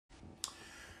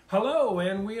Hello,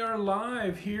 and we are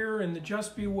live here in the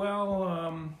Just Be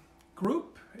Well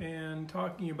group and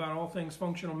talking about all things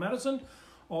functional medicine,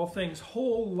 all things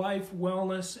whole life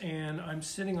wellness, and I'm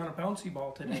sitting on a bouncy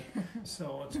ball today,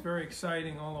 so it's very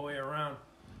exciting all the way around.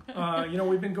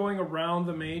 We've been going around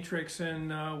the matrix,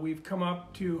 and we've come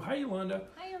up to, hi Yolanda.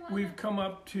 Hi Yolanda. We've come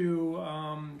up to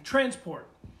transport.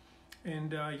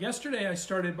 And yesterday I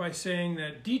started by saying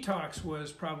that detox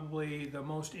was probably the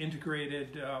most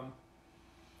integrated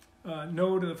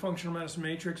node of the functional medicine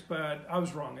matrix, but I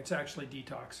was wrong. It's actually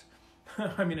detox.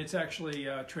 I mean, it's actually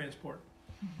transport.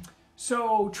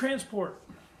 So transport,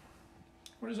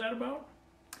 what is that about?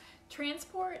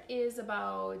 Transport is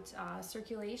about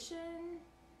circulation,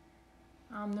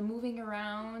 the moving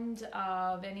around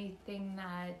of anything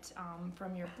that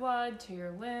from your blood to your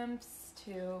lymphs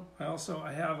to...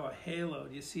 I have a halo.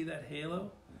 Do you see that halo?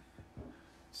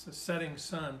 It's the setting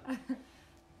sun.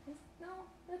 No,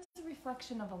 that's a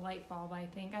reflection of a light bulb, I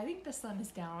think. I think the sun is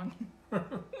down.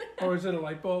 Oh, is it a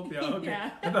light bulb? Yeah, okay.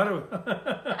 Yeah. I thought it was...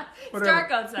 It's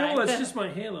dark outside. No, it's just my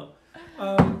halo.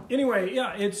 Anyway,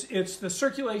 yeah, it's the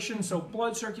circulation, so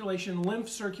blood circulation, lymph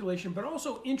circulation, but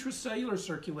also intracellular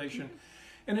circulation.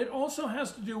 And it also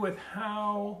has to do with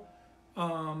how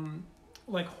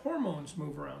like hormones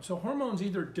move around. So hormones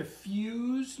either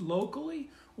diffuse locally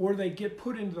or they get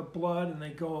put into the blood and they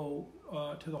go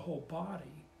to the whole body.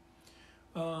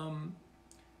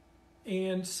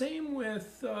 And same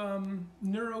with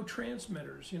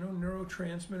neurotransmitters. You know,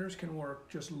 neurotransmitters can work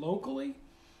just locally,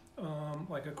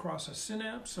 like across a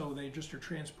synapse, so they just are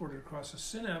transported across a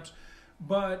synapse.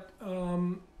 But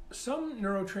some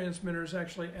neurotransmitters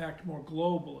actually act more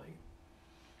globally.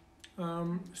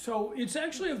 So it's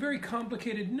actually a very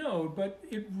complicated node, but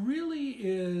it really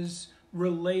is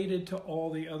related to all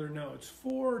the other nodes.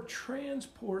 For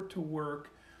transport to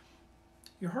work,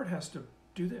 your heart has to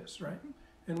do this, right?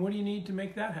 And what do you need to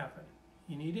make that happen?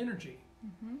 You need energy.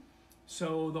 Mm-hmm.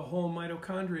 So the whole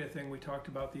mitochondria thing we talked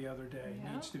about the other day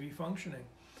needs to be functioning.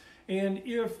 And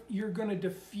if you're going to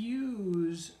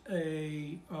diffuse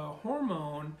a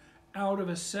hormone out of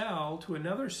a cell to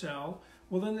another cell,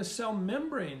 well, then the cell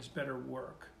membranes better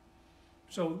work.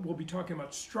 So we'll be talking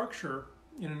about structure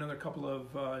in another couple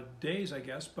of days, I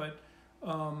guess, but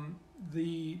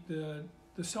the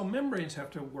cell membranes have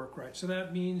to work right. So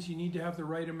that means you need to have the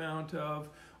right amount of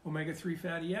omega-3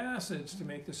 fatty acids to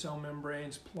make the cell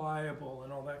membranes pliable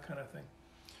and all that kind of thing.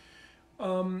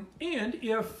 And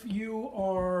if you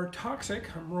are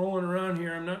toxic, I'm rolling around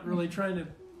here, I'm not really trying to,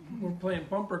 we're playing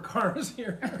bumper cars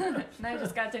here. And I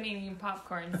just got done eating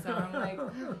popcorn, so I'm like...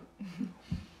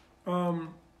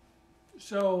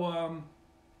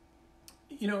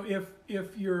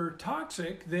 if you're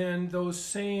toxic, then those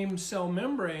same cell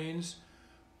membranes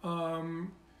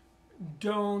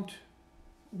don't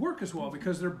work as well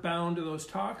because they're bound to those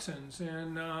toxins.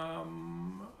 And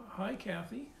hi,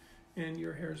 Kathy, and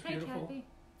your hair is beautiful. Hi, Kathy.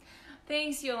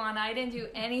 Thanks, Yolanda. I didn't do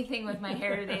anything with my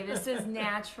hair today. This is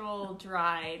natural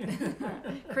dried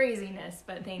craziness,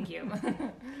 but thank you.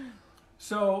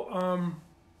 So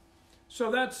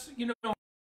that's,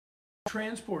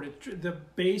 transported. The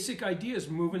basic idea is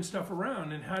moving stuff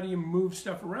around. And how do you move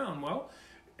stuff around? Well,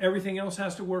 everything else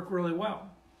has to work really well.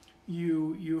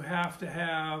 You have to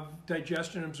have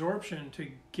digestion absorption to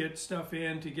get stuff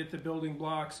in, to get the building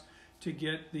blocks, to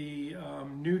get the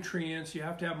nutrients. You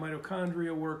have to have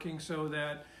mitochondria working so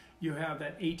that you have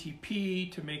that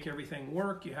ATP to make everything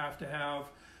work. You have to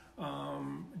have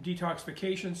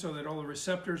detoxification so that all the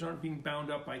receptors aren't being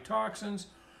bound up by toxins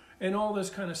and all this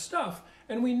kind of stuff.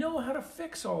 And we know how to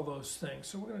fix all those things.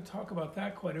 So we're going to talk about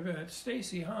that quite a bit.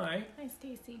 Stacy, hi. Hi,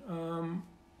 Stacy.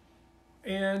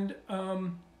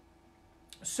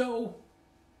 So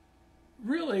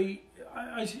really,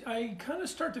 I kind of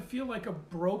start to feel like a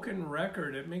broken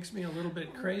record. It makes me a little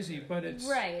bit crazy, but it's...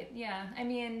 Right, yeah. I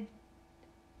mean,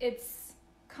 it's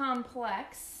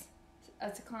complex.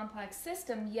 It's a complex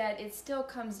system, yet it still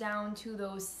comes down to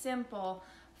those simple,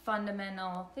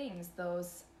 fundamental things,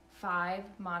 those 5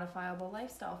 modifiable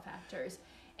lifestyle factors.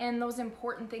 And those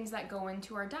important things that go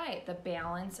into our diet, the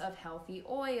balance of healthy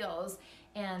oils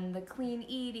and the clean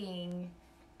eating.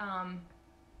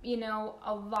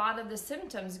 A lot of the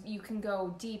symptoms, you can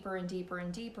go deeper and deeper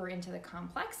and deeper into the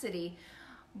complexity,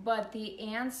 but the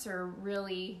answer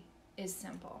really is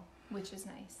simple, which is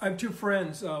nice. I have 2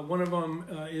 friends. One of them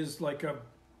is like a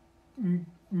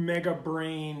mega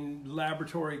brain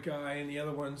laboratory guy, and the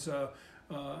other one's a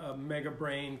mega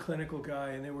brain clinical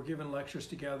guy, and they were giving lectures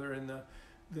together, and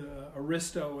the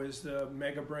Aristo is the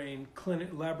mega brain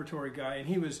laboratory guy, and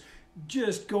he was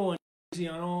just going crazy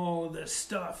on all of this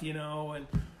stuff, and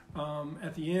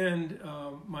At the end,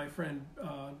 my friend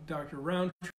Dr.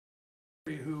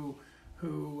 Roundtree, who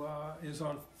is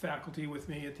on faculty with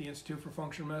me at the Institute for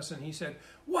Functional Medicine, he said,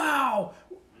 "Wow,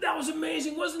 that was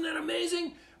amazing! Wasn't that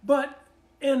amazing?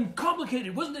 And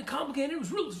complicated, wasn't it complicated? It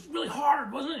was really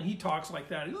hard, wasn't it?" He talks like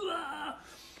that.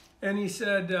 And he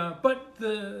said, "But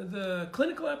the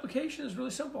clinical application is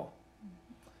really simple.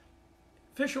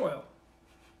 Fish oil,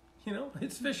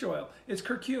 it's fish oil. It's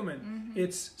curcumin.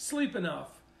 It's sleep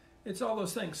enough. It's all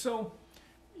those things." So,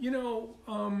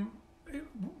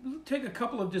 take a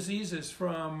couple of diseases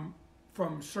from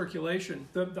circulation.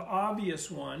 The obvious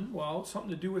one, well,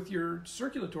 something to do with your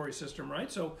circulatory system,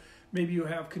 right? So maybe you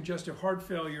have congestive heart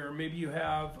failure, maybe you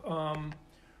have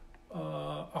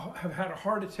had a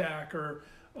heart attack, or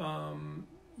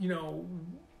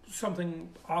something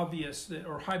obvious,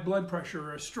 or high blood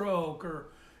pressure, or a stroke, or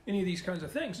any of these kinds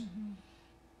of things.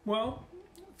 Well,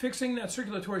 fixing that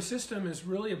circulatory system is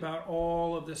really about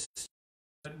all of this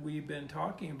that we've been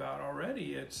talking about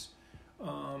already. It's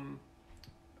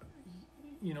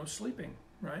sleeping,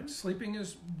 right? Sleeping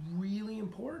is really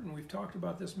important. We've talked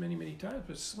about this many times,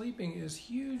 but sleeping is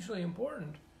hugely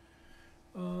important.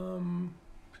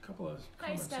 A couple of comments.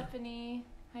 Hi, Stephanie.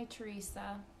 Hi,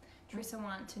 Teresa. Teresa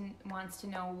wants to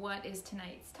know, what is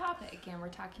tonight's topic? And we're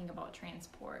talking about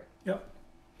transport. Yep.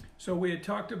 So we had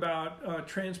talked about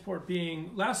transport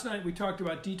being, last night we talked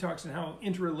about detox and how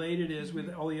interrelated it is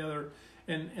with all the other,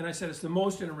 and I said it's the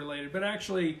most interrelated, but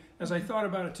actually, as I thought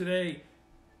about it today,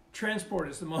 transport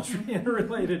is the most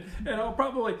interrelated. And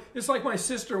it's like my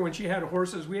sister when she had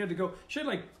horses. She had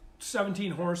like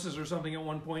 17 horses or something at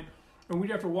one point, and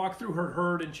we'd have to walk through her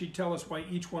herd, and she'd tell us why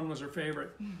each one was her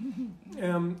favorite.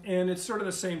 And it's sort of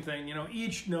the same thing.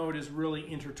 Each node is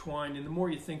really intertwined, and the more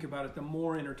you think about it, the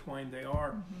more intertwined they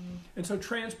are. And so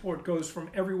transport goes from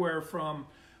everywhere from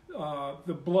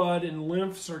the blood and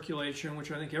lymph circulation, which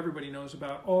I think everybody knows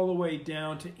about, all the way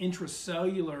down to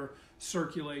intracellular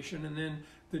circulation, and then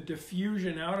the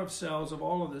diffusion out of cells of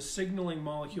all of the signaling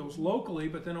molecules locally,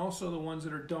 but then also the ones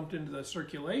that are dumped into the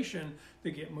circulation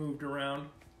that get moved around.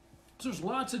 So there's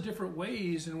lots of different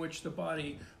ways in which the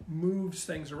body moves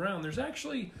things around. There's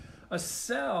actually a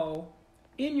cell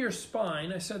in your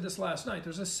spine. I said this last night.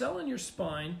 There's a cell in your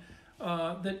spine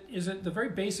that is at the very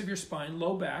base of your spine,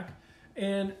 low back,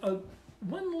 and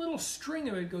one little string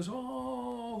of it goes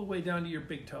all the way down to your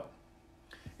big toe.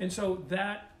 And so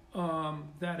that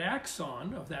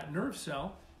axon of that nerve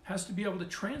cell has to be able to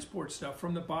transport stuff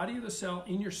from the body of the cell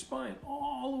in your spine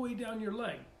all the way down your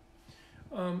leg.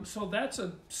 So that's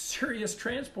a serious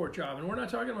transport job. And we're not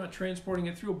talking about transporting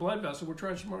it through a blood vessel. We're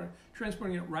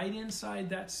transporting it right inside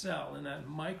that cell, in that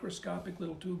microscopic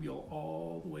little tubule,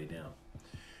 all the way down.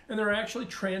 And there are actually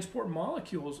transport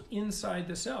molecules inside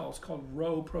the cells called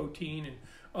Rho protein and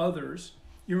others.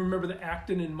 You remember the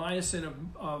actin and myosin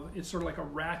of it's sort of like a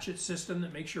ratchet system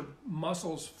that makes your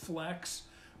muscles flex.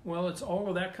 Well, it's all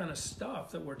of that kind of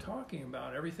stuff that we're talking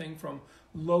about. Everything from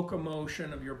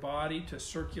locomotion of your body to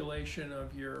circulation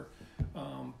of your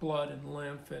blood and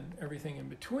lymph and everything in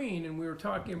between. And we were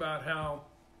talking about how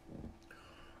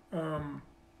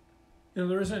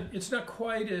it's not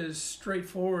quite as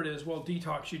straightforward as, well,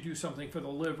 detox, you do something for the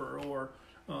liver, or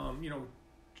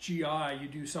GI, you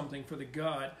do something for the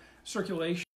gut.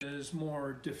 Circulation is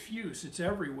more diffuse. It's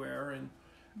everywhere. And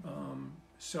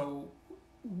so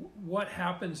what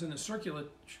happens in the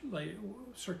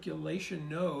circulation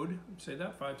node, say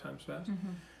that 5 times fast.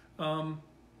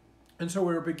 And so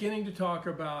we're beginning to talk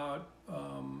about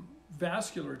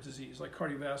vascular disease, like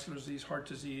cardiovascular disease, heart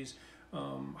disease,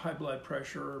 high blood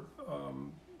pressure,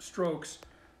 strokes,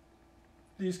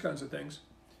 these kinds of things.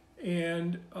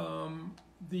 And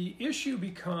the issue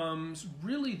becomes,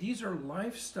 really, these are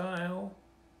lifestyle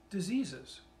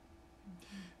diseases.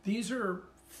 These are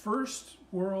first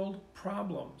world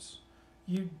problems.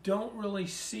 You don't really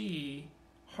see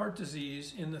heart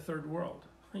disease in the third world.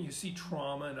 You see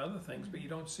trauma and other things, but you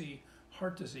don't see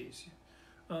heart disease.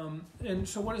 And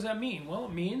so what does that mean? Well,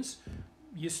 it means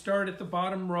you start at the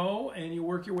bottom row and you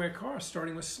work your way across,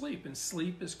 starting with sleep. And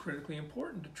sleep is critically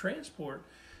important to transport.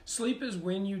 Sleep is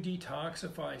when you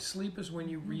detoxify. Sleep is when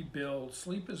you rebuild.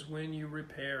 Sleep is when you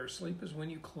repair. Sleep is when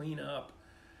you clean up.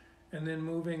 And then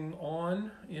moving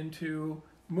on into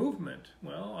movement.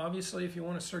 Well, obviously, if you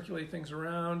want to circulate things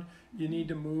around, you need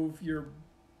to move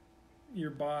your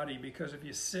body, because if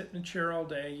you sit in a chair all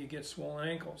day, you get swollen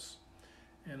ankles.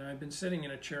 And I've been sitting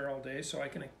in a chair all day, so I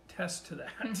can attest to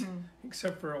that.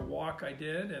 Except for a walk I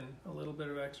did and a little bit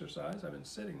of exercise, I've been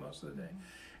sitting most of the day.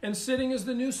 And sitting is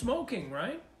the new smoking,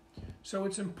 right? So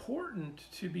it's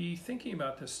important to be thinking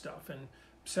about this stuff. And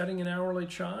setting an hourly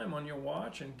chime on your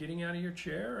watch and getting out of your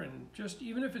chair, and just,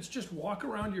 even if it's just walk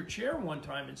around your chair one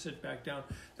time and sit back down,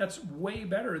 that's way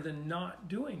better than not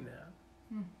doing that.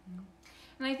 Mm-hmm.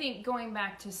 And I think going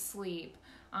back to sleep,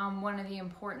 one of the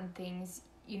important things,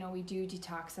 you know, we do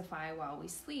detoxify while we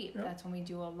sleep. Yep. That's when we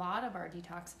do a lot of our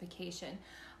detoxification.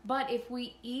 But if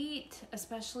we eat,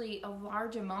 especially a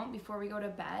large amount before we go to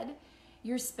bed,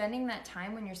 you're spending that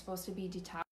time when you're supposed to be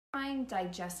detoxifying,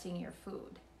 digesting your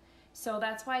food. So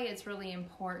that's why it's really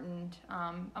important,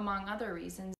 among other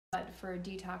reasons, but for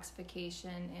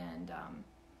detoxification and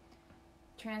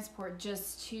transport,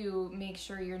 just to make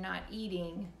sure you're not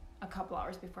eating a couple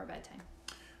hours before bedtime.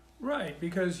 Right,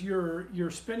 because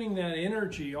you're spending that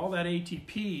energy, all that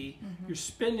ATP, you're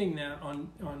spending that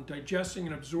on digesting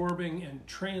and absorbing and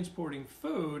transporting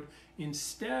food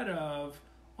instead of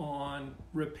on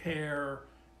repair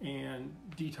and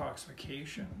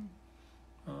detoxification.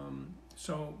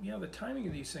 So yeah, the timing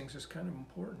of these things is kind of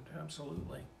important,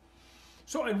 absolutely.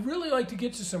 So I'd really like to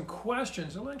get to some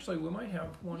questions. Well, actually, we might have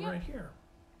one right here.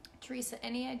 Teresa,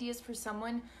 any ideas for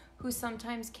someone who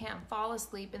sometimes can't fall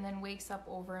asleep and then wakes up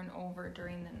over and over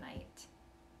during the night?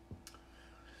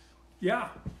 Yeah,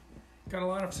 got a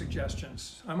lot of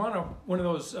suggestions. I'm on one of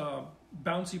those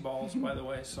bouncy balls, by the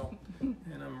way, so,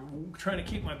 and I'm trying to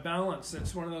keep my balance.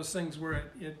 It's one of those things where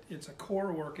it's a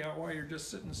core workout while you're just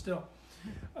sitting still.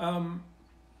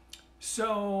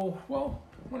 So, well,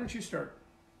 why don't you start?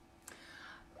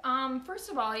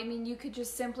 First of all, I mean, you could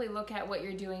just simply look at what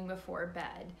you're doing before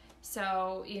bed.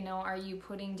 So, you know, are you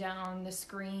putting down the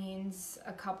screens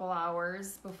a couple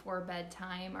hours before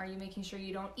bedtime? Are you making sure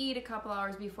you don't eat a couple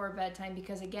hours before bedtime?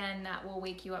 Because again, that will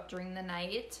wake you up during the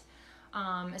night,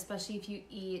 especially if you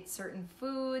eat certain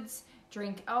foods,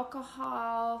 drink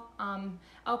alcohol.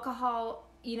 Alcohol,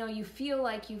 you know, you feel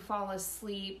like you fall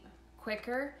asleep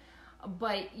quicker,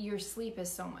 but your sleep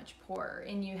is so much poorer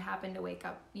and you happen to wake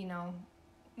up, you know,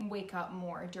 wake up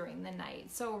more during the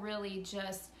night. So really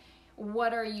just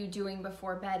what are you doing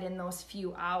before bed in those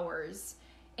few hours?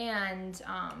 And,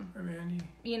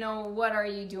 you know, what are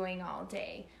you doing all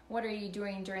day? What are you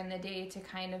doing during the day to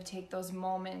kind of take those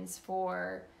moments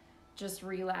for just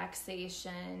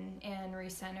relaxation and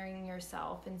recentering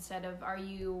yourself, instead of, are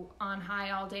you on high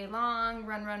all day long,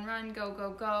 run,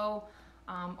 go,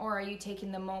 or are you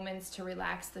taking the moments to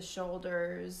relax the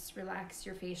shoulders, relax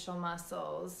your facial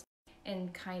muscles,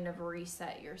 and kind of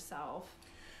reset yourself?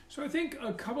 So I think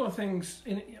a couple of things,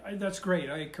 and that's great.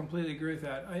 I completely agree with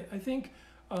that. I think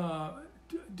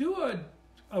do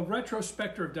a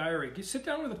retrospective diary. Sit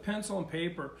down with a pencil and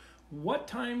paper. What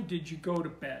time did you go to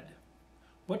bed?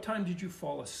 What time did you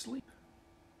fall asleep?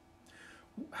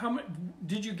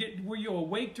 Were you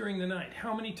awake during the night?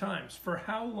 How many times? For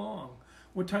how long?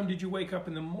 What time did you wake up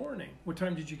in the morning? What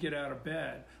time did you get out of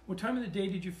bed? What time of the day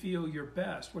did you feel your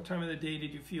best? What time of the day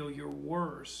did you feel your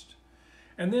worst?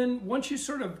 And then once you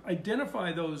sort of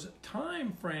identify those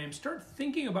time frames, start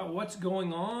thinking about what's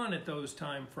going on at those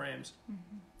time frames.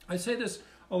 I say this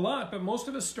a lot, but most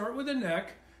of us start with a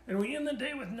neck and we end the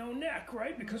day with no neck,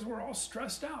 right? Because we're all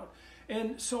stressed out.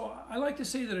 And so I like to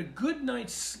say that a good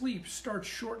night's sleep starts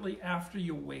shortly after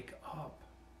you wake up.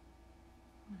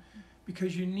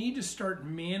 Because you need to start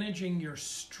managing your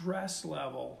stress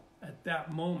level at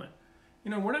that moment.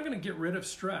 You know, we're not going to get rid of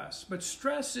stress, but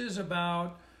stress is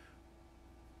about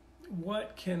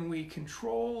what can we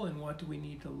control and what do we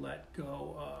need to let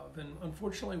go of. And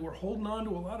unfortunately, we're holding on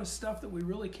to a lot of stuff that we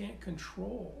really can't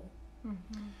control.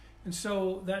 And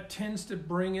so that tends to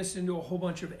bring us into a whole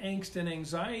bunch of angst and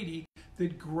anxiety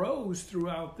that grows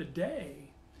throughout the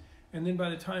day. And then by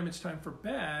the time it's time for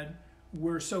bed,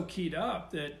 we're so keyed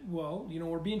up that, well, you know,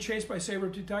 we're being chased by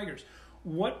saber-toothed tigers.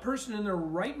 What person in their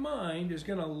right mind is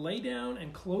going to lay down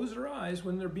and close their eyes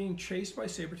when they're being chased by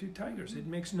saber-toothed tigers? It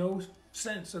makes no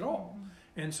sense at all.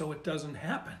 And so it doesn't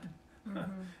happen.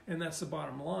 And that's the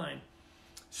bottom line.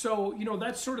 So, you know,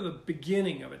 that's sort of the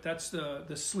beginning of it. That's the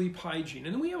sleep hygiene.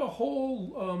 And then we have a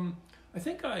whole, I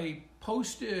think I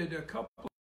posted a couple,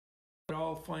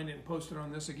 I'll find it and post it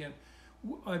on this again.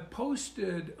 I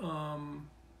posted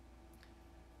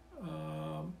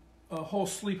a whole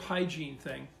sleep hygiene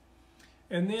thing.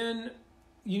 And then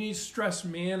you need stress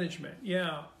management.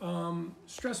 Yeah,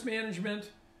 stress management,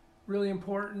 really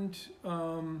important.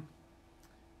 And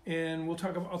I'll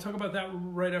talk about that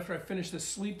right after I finish this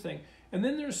sleep thing. And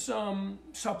then there's some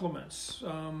supplements.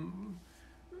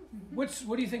 What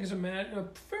do you think is a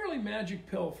fairly magic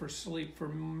pill for sleep for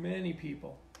many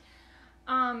people?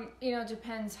 You know,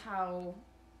 depends how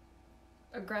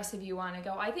aggressive you want to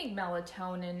go. I think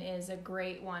melatonin is a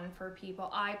great one for people.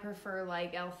 I prefer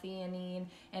like L-theanine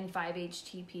and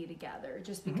 5-HTP together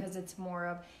just because it's more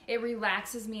of, it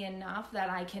relaxes me enough that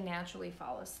I can naturally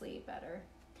fall asleep better.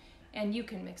 And you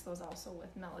can mix those also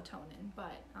with melatonin,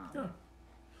 but yeah,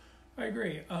 I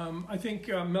agree. I think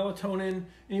melatonin,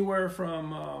 anywhere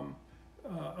from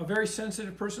a very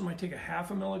sensitive person might take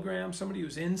 0.5 milligram. Somebody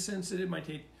who's insensitive might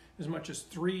take as much as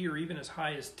 3 or even as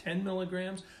high as 10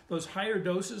 milligrams. Those higher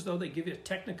doses, though, they give you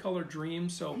technicolor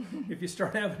dreams. So if you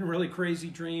start having really crazy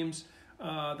dreams,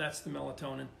 that's the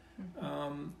melatonin.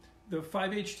 The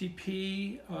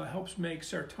 5-HTP helps make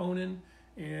serotonin,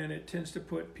 and it tends to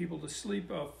put people to sleep.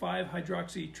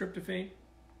 5-hydroxytryptophan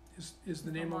is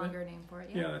the name of it. Longer name for it.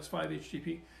 Yeah, that's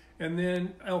 5-HTP. And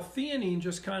then L-theanine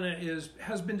just kind of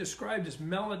has been described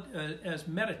as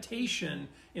meditation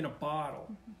in a bottle.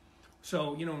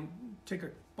 So, take a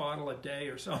bottle a day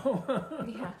or so.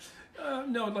 Yeah.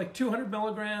 No, like 200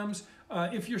 milligrams.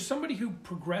 If you're somebody who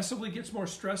progressively gets more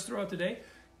stress throughout the day,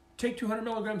 take 200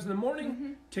 milligrams in the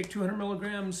morning, take 200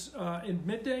 milligrams in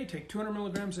midday, take 200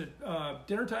 milligrams at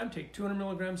dinner time, take 200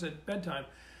 milligrams at bedtime.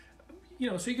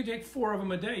 So you could take 4 of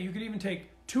them a day. You could even take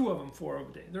 2 of them 4 of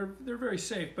a day. They're very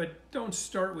safe, but don't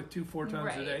start with 2-4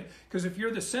 times a day. Because if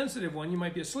you're the sensitive one, you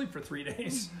might be asleep for 3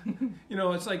 days.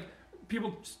 It's like,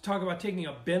 people talk about taking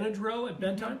a Benadryl at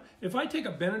bedtime. If I take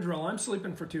a Benadryl, I'm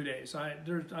sleeping for 2 days.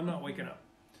 I'm not waking up.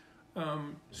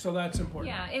 So that's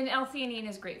important. Yeah, and L-theanine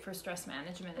is great for stress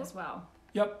management as well.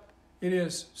 Yep, it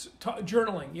is.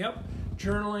 Journaling, yep.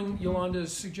 Journaling,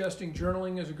 Yolanda's suggesting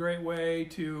journaling is a great way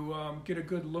to get a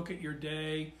good look at your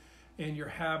day and your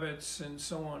habits and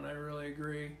so on. I really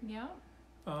agree. Yeah.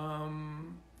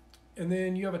 And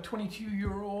then you have a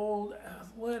 22-year-old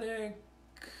athletic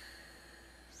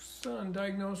son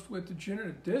diagnosed with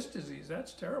degenerative disc disease.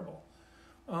 That's terrible.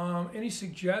 Any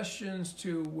suggestions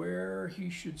to where he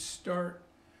should start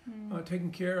taking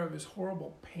care of his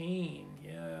horrible pain?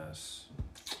 Yes.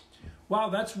 Wow,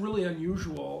 that's really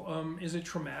unusual. Is it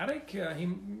traumatic? Did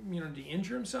he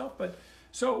injure himself? But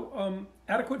so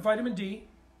adequate vitamin D.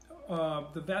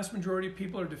 The vast majority of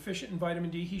people are deficient in vitamin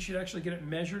D. He should actually get it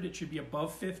measured. It should be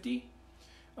above 50.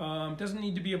 Doesn't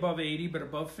need to be above 80, but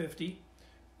above 50.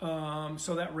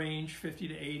 So that range, 50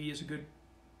 to 80, is a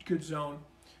good zone.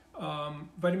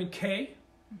 Vitamin K,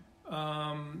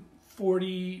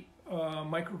 40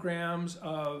 micrograms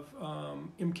of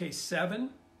MK7.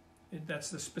 That's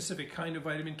the specific kind of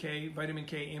vitamin K. Vitamin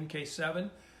K, MK7,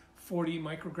 40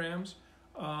 micrograms.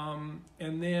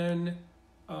 And then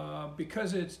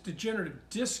because it's degenerative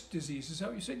disc disease, is that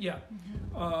what you said? Yeah.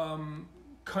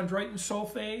 Chondroitin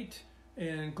sulfate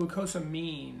and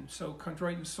glucosamine. So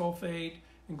chondroitin sulfate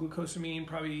and glucosamine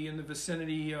probably in the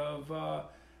vicinity of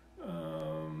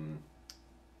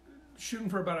shooting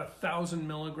for about 1,000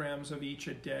 milligrams of each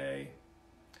a day.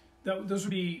 Those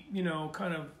would be,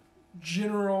 kind of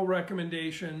general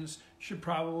recommendations. Should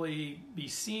probably be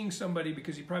seeing somebody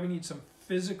because you probably need some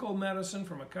physical medicine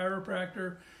from a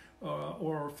chiropractor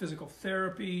or physical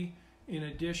therapy in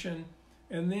addition.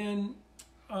 And then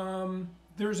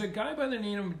there's a guy by the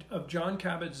name of Jon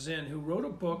Kabat-Zinn who wrote a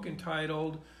book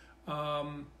entitled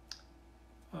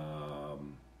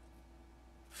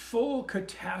Full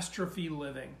Catastrophe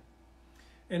Living.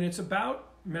 And it's about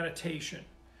meditation.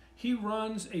 He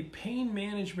runs a pain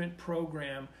management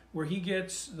program where he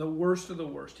gets the worst of the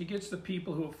worst. He gets the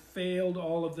people who have failed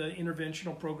all of the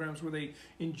interventional programs where they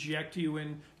inject you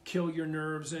and kill your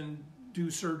nerves and do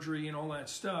surgery and all that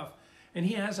stuff. And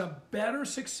he has a better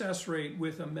success rate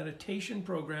with a meditation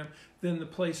program than the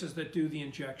places that do the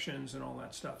injections and all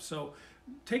that stuff. So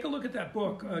take a look at that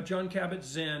book, Jon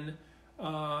Kabat-Zinn.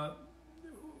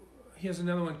 He has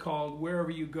another one called Wherever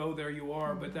You Go, There You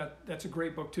Are, but that's a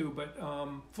great book too. But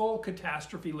Full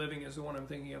Catastrophe Living is the one I'm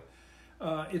thinking of.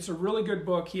 It's a really good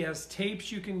book. He has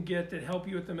tapes you can get that help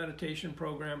you with the meditation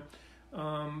program.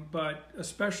 But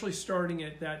especially starting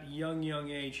at that young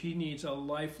age, he needs a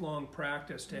lifelong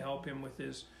practice to help him with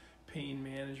his pain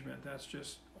management. That's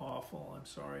just awful. I'm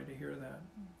sorry to hear that.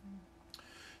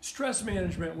 Stress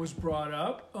management was brought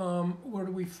up. Where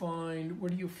do you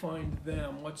find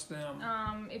them? What's them?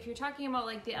 If you're talking about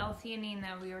like the L-theanine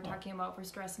that we were talking about for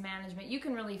stress management, you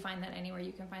can really find that anywhere.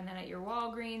 You can find that at your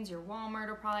Walgreens, your Walmart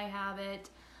will probably have it.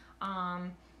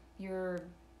 Your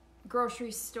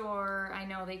grocery store, I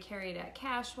know they carry it at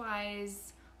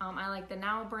Cashwise. I like the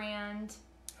Now brand.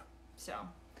 So.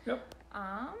 Yep.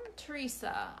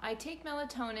 Teresa, I take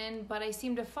melatonin, but I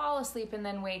seem to fall asleep and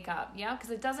then wake up. Yeah, because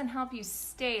it doesn't help you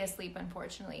stay asleep,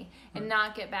 unfortunately, and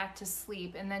not get back to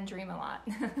sleep and then dream a lot.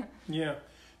 Yeah.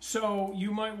 So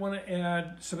you might want to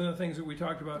add some of the things that we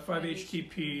talked about,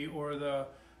 5-HTP or the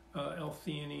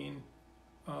L-theanine,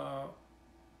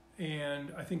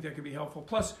 and I think that could be helpful.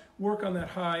 Plus, work on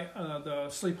that the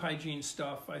sleep hygiene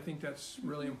stuff. I think that's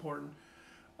really important.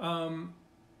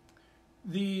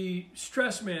 The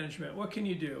stress management, what can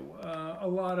you do? A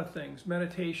lot of things.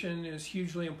 Meditation is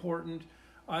hugely important.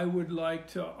 I would like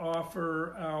to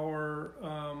offer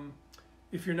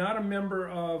if you're not a member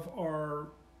of our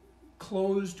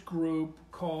closed group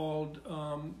called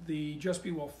the Just Be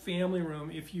Well Family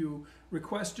Room, if you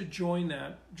request to join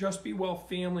that, Just Be Well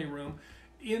Family Room,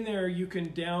 in there you can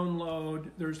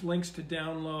download, there's links to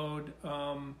download,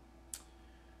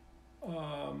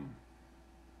 what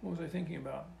was I thinking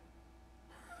about?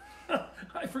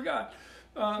 I forgot.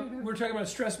 We're talking about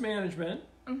stress management.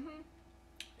 Mm-hmm.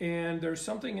 And there's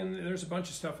there's a bunch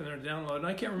of stuff in there to download, and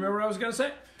I can't remember what I was going to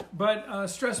say, but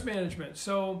stress management.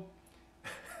 So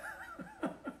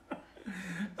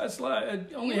that's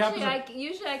only happens.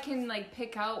 Usually I can like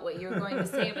pick out what you're going to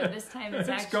say, but this time it's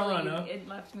actually gone, huh? It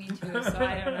left me too, so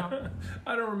I don't know.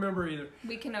 I don't remember either.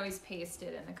 We can always paste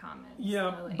it in the comments.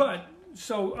 Yeah, but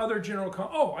so other general.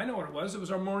 Oh, I know what it was. It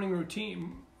was our morning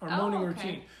routine.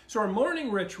 Routine. So our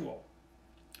morning ritual.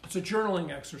 It's a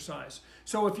journaling exercise.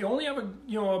 So if you only have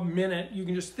a minute, you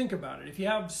can just think about it. If you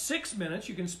have 6 minutes,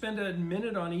 you can spend a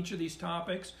minute on each of these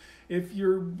topics. If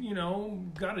you're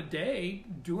got a day,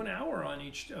 do an hour on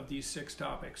each of these 6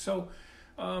 topics. So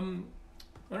I don't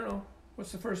know.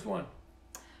 What's the first one?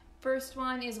 First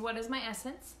one is, what is my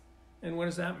essence? And what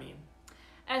does that mean?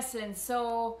 Essence.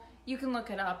 So you can look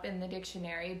it up in the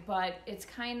dictionary, but it's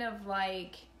kind of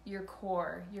like your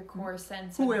core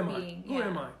sense of being. Who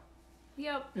am I?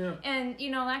 Yep. Yeah. And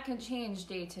that can change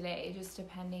day to day, just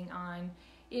depending on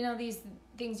these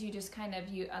things you just kind of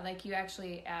you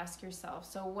actually ask yourself.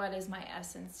 So what is my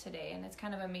essence today? And it's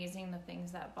kind of amazing the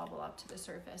things that bubble up to the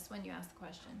surface when you ask the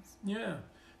questions. Yeah.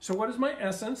 So what is my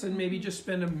essence? And maybe just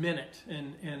spend a minute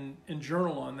and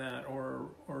journal on that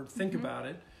or think about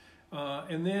it.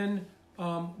 And then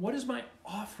what is my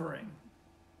offering?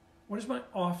 What is my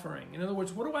offering? In other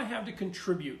words, what do I have to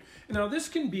contribute? And now this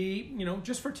can be,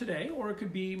 just for today, or it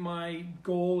could be my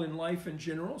goal in life in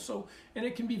general. And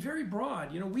it can be very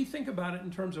broad. We think about it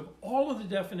in terms of all of the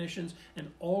definitions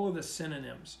and all of the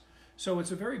synonyms. So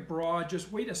it's a very broad, just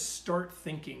way to start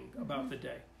thinking about the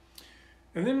day.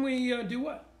 And then we do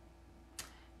what?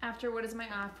 After what is my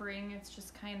offering, it's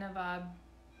just kind of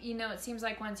it seems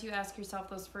like once you ask yourself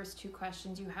those first 2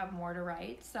 questions, you have more to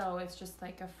write. So it's just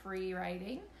like a free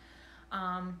writing.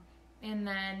 And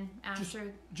then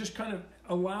after just kind of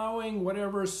allowing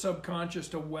whatever is subconscious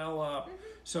to well up.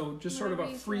 So just sort of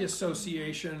a free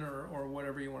association or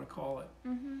whatever you want to call it.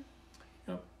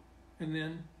 Yep. And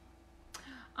then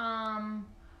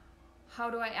how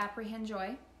do I apprehend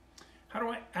joy? How do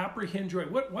I apprehend joy?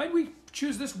 Why did we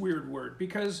choose this weird word?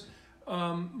 Because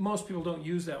most people don't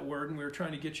use that word, and we were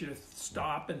trying to get you to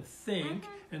stop and think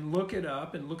and look it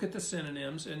up and look at the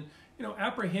synonyms. And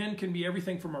apprehend can be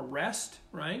everything from arrest,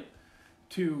 right,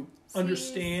 to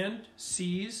understand,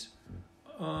 seize.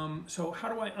 So how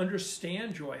do I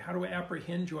understand joy? How do I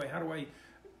apprehend joy? How do I,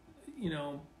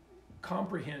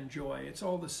 comprehend joy? It's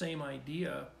all the same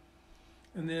idea.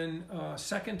 And then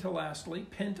second to lastly,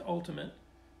 penultimate,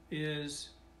 is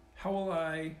how will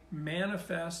I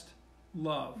manifest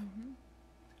love?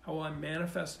 How will I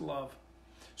manifest love?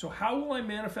 So how will I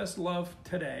manifest love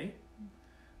today?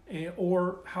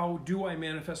 Or how do I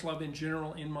manifest love in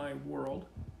general in my world?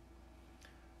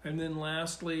 And then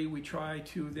lastly, we try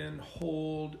to then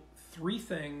hold 3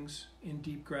 things in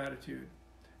deep gratitude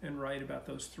and write about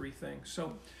those 3 things.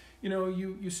 So,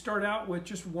 you start out with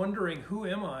just wondering, who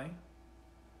am I?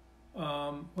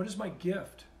 What is my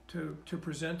gift to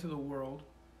present to the world?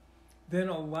 Then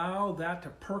allow that to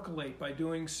percolate by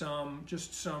doing some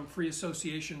free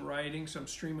association writing, some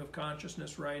stream of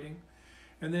consciousness writing.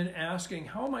 And then asking,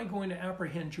 how am I going to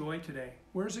apprehend joy today?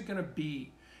 Where's it going to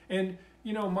be? And,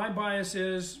 my bias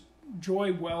is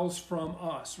joy wells from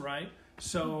us, right?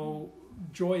 So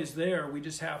joy is there. We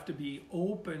just have to be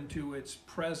open to its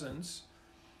presence.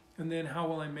 And then how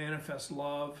will I manifest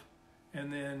love?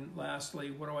 And then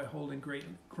lastly, what do I hold in great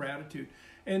gratitude?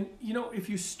 And, if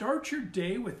you start your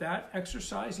day with that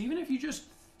exercise, even if you just,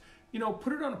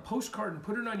 put it on a postcard and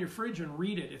put it on your fridge and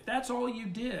read it, if that's all you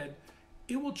did,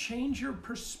 it will change your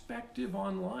perspective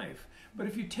on life. But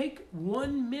if you take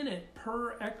 1 minute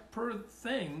per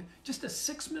thing, just a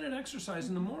 6-minute exercise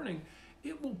in the morning,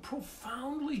 it will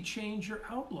profoundly change your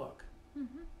outlook.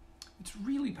 It's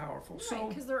really powerful. Right,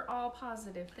 because they're all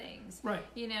positive things. Right.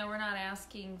 We're not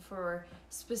asking for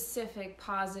specific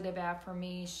positive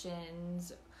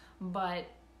affirmations, but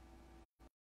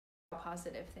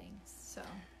positive things. So.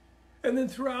 And then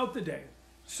throughout the day,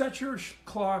 set your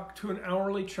clock to an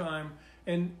hourly chime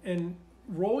and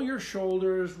roll your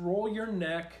shoulders, roll your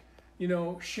neck, you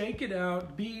know, shake it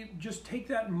out. Just take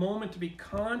that moment to be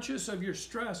conscious of your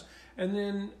stress. And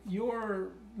then your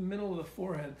middle of the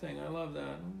forehead thing, I love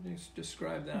that. Just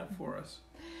describe that for us.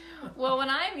 Well, when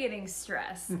I'm getting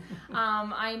stressed,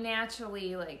 I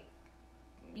naturally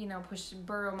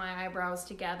burrow my eyebrows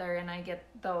together, and I get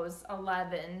those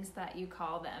 11s that you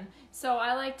call them. So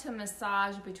I like to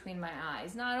massage between my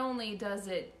eyes. Not only does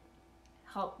it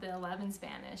help the 11s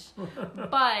vanish,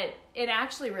 but it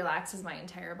actually relaxes my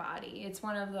entire body. It's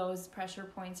one of those pressure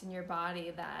points in your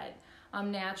body that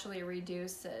naturally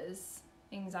reduces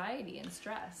anxiety and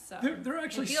stress. So they're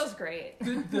actually, it feels great.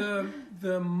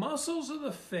 The muscles of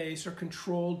the face are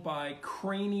controlled by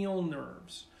cranial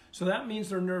nerves. So that means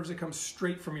they're nerves that come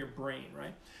straight from your brain,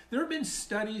 right? There have been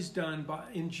studies done by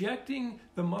injecting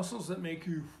the muscles that make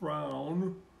you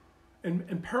frown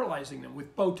and paralyzing them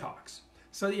with Botox.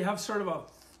 So you have sort of a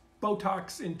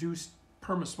Botox-induced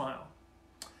perma-smile.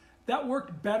 That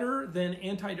worked better than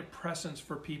antidepressants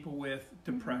for people with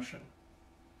depression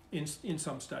in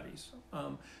some studies.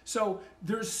 So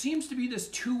there seems to be this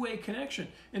two-way connection.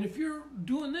 And if you're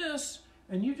doing this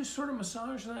and you just sort of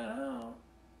massage that out,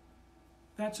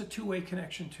 that's a two-way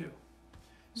connection too.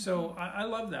 So I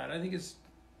love that. I think it's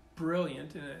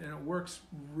brilliant, and it works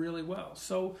really well.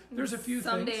 So there's a few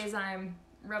Some things. Some days I'm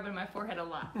rubbing my forehead a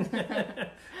lot.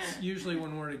 Usually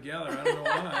when we're together, I don't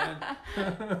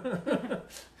know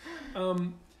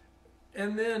why.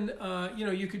 And then,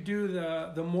 you could do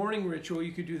the morning ritual.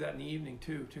 You could do that in the evening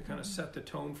too, to kind of set the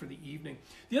tone for the evening.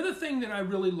 The other thing that I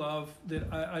really love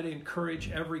that I'd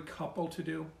encourage every couple to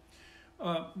do,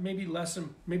 maybe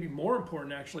more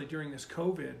important actually during this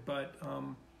COVID, but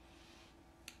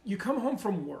you come home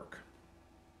from work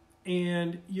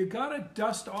and you gotta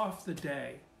dust off the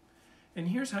day. And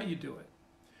here's how you do it.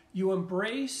 You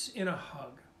embrace in a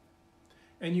hug,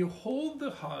 and you hold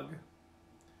the hug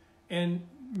and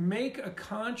make a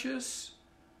conscious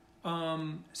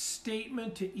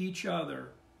statement to each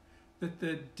other that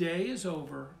the day is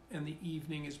over and the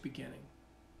evening is beginning.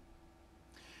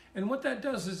 And what that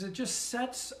does is it just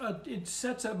sets a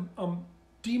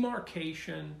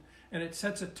demarcation, and it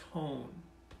sets a tone.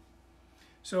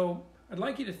 So I'd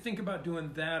like you to think about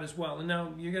doing that as well. And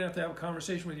now you're going to have a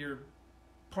conversation with your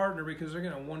partner, because they're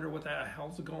going to wonder what the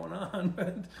hell's going on.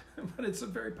 But it's a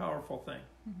very powerful thing.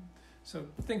 So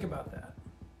think about that.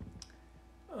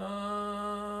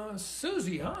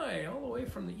 Susie, hi, all the way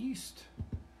from the east.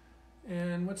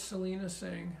 And what's Selena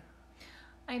saying?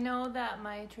 I know that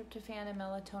my tryptophan and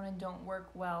melatonin don't work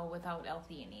well without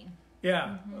L-theanine.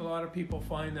 Yeah, a lot of people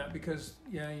find that because,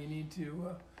 you need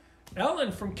to...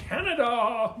 Ellen from Canada!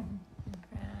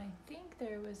 I think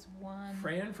there was one...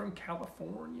 Fran from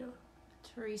California.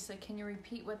 Teresa, can you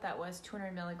repeat what that was?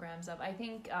 200 milligrams of... I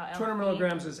think... 200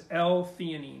 milligrams is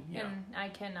L-theanine, yeah. And I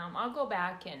can... I'll go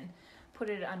back and put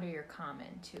it under your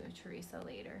comment to Teresa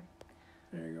later.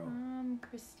 There you go.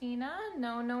 Christina,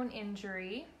 no known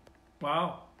injury.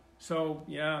 Wow. So,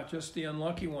 yeah, just the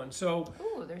unlucky one. So...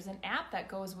 Ooh, there's an app that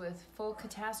goes with full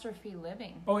catastrophe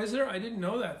living. Oh, is there? I didn't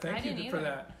know that. Thank you for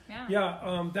that.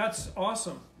 Yeah, that's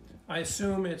awesome. I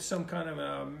assume it's some kind of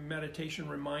a meditation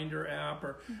reminder app.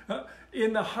 Or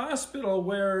in the hospital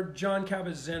where John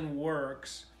Kabat-Zinn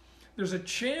works, there's a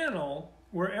channel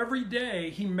where every day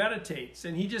he meditates,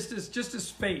 and he just is just his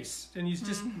face, and he's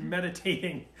just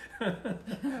meditating.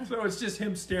 So it's just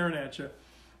him staring at you.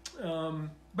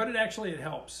 But it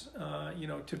helps,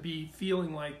 to be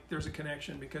feeling like there's a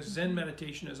connection, because Zen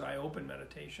meditation is eye-open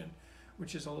meditation,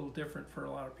 which is a little different for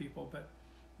a lot of people, but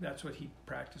that's what he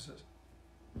practices.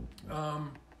 All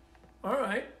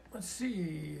right, let's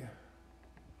see.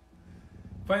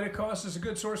 Vitacost is a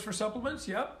good source for supplements,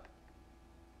 yep.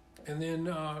 And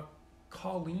then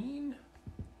Colleen.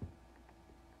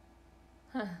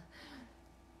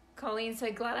 Colleen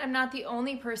said, glad I'm not the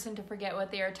only person to forget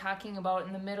what they are talking about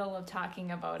in the middle of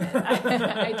talking about it.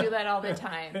 I do that all the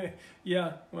time.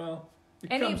 Yeah, well.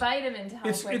 Any vitamin to help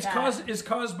with that. It's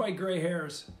caused by gray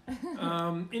hairs.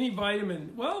 Any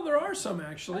vitamin. Well, there are some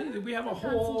actually. We have a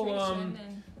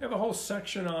whole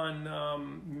section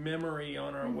on memory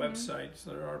on our website. So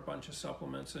there are a bunch of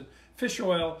supplements. And fish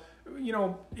oil,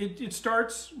 it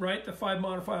starts, right, the 5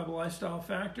 modifiable lifestyle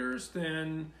factors,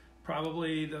 then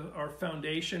probably our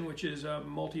foundation, which is a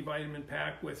multivitamin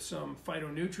pack with some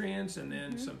phytonutrients, and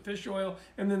then some fish oil,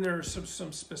 and then there are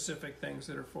some specific things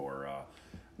that are for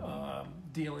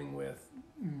dealing with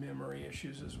memory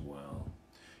issues as well.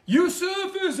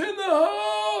 Yusuf is in the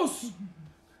house!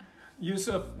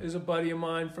 Yusuf is a buddy of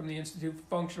mine from the Institute for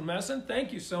Functional Medicine.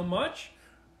 Thank you so much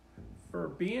for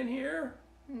being here.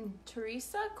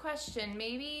 Teresa, question,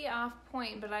 maybe off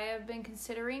point, but I have been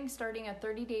considering starting a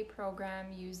 30-day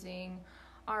program using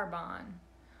Arbonne.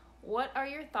 What are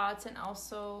your thoughts, and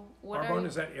also what Arbonne,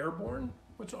 is that airborne?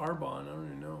 What's Arbonne? I don't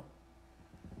even know.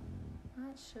 I'm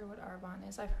not sure what Arbonne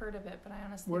is. I've heard of it, but I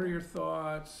honestly What are your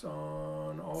thoughts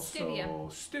on also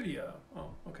Stevia? Oh,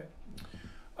 okay.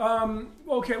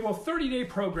 Okay, well, 30-day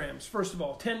programs. First of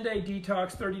all, 10-day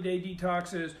detox, 30-day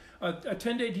detox is, a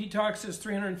 10-day detox is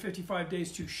 355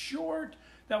 days too short.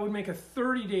 That would make a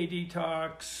 30-day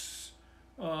detox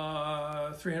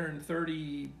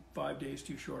 335 days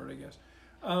too short, I guess.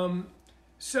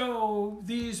 So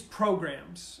these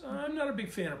programs, I'm not a big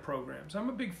fan of programs. I'm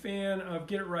a big fan of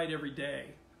get it right every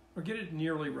day, or get it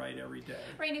nearly right every day.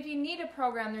 Right, if you need a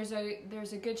program,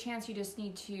 there's a good chance you just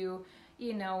need to,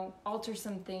 alter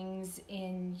some things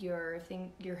in your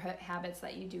habits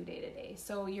that you do day to day.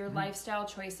 So your lifestyle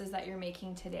choices that you're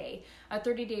making today. A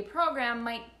 30-day program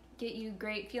might get you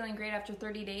feeling great after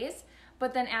 30 days,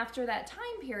 but then after that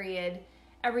time period,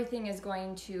 everything is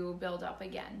going to build up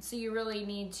again. So you really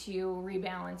need to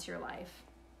rebalance your life.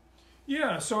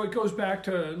 Yeah, so it goes back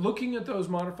to looking at those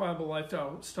modifiable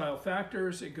lifestyle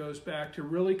factors. It goes back to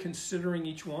really considering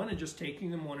each one and just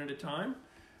taking them one at a time.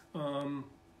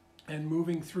 And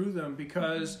moving through them,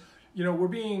 because we're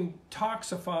being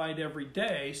toxified every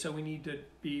day, so we need to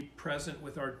be present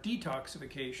with our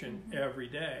detoxification every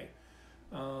day.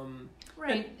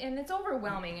 Right, and it's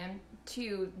overwhelming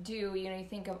to do, you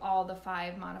think of all the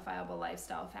 5 modifiable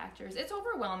lifestyle factors. It's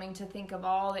overwhelming to think of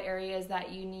all the areas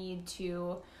that you need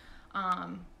to,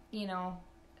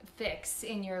 fix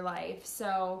in your life.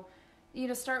 So,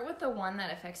 start with the one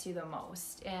that affects you the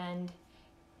most, and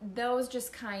those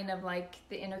just kind of like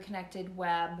the interconnected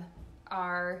web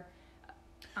are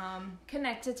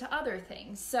connected to other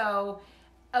things. So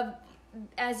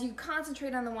as you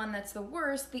concentrate on the one that's the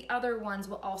worst, the other ones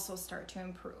will also start to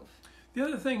improve. The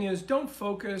other thing is, don't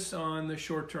focus on the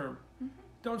short term.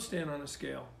 Don't stand on a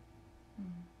scale.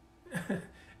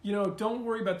 Don't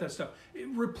worry about that stuff.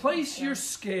 Replace your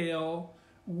scale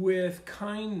with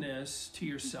kindness to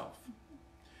yourself.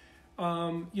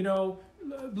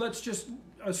 Let's just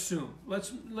assume.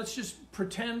 Let's just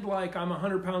pretend like I'm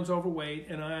 100 pounds overweight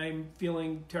and I'm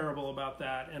feeling terrible about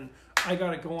that, and I got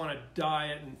to go on a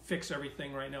diet and fix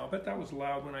everything right now. I bet that was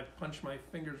loud when I punched my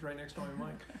fingers right next to my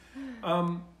mic.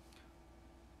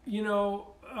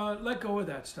 Let go of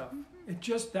that stuff.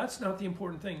 That's not the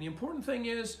important thing. The important thing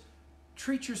is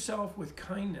treat yourself with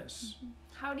kindness.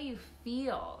 How do you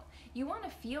feel? You want to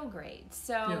feel great.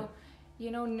 So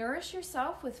nourish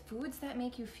yourself with foods that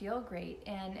make you feel great.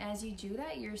 And as you do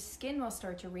that, your skin will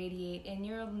start to radiate and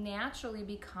you'll naturally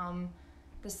become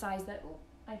the size that,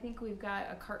 I think we've got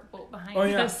a cart boat behind us. Oh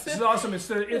yeah, this is awesome. It's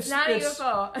not a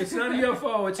UFO. It's not a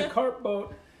UFO, it's a cart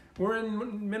boat. We're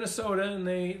in Minnesota, and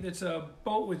it's a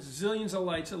boat with zillions of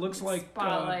lights. It looks like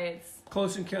spotlights.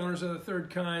 Close Encounters of the Third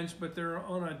Kinds, but they're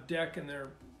on a deck and they're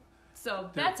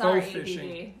that's our ADD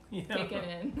fishing. Kicking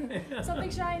in. Something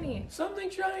shiny.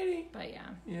 Something shiny. But yeah.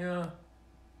 Yeah.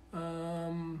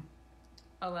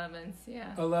 11s,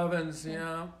 yeah. 11s,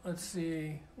 yeah. Let's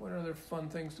see. What other fun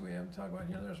things do we have to talk about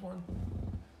here? There's one.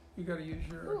 You got to use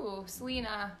your... Ooh,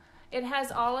 Selena. It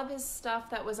has all of his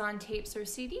stuff that was on tapes or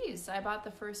CDs. I bought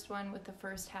the first one with the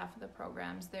first half of the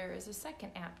programs. There is a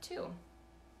second app, too.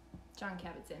 John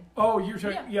Kabat-Zinn. Oh, you're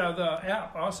talking... Yeah, the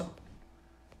app. Awesome.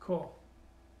 Cool.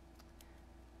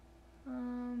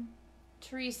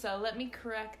 Teresa, let me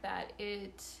correct that.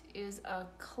 It is a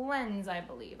cleanse, I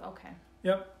believe. Okay.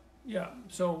 Yep. Yeah.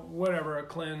 So whatever, a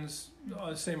cleanse,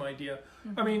 same idea.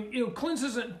 I mean, cleanse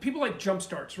isn't, people like jump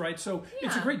starts, right? So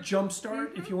it's a great jump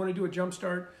start if you want to do a jump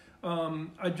start.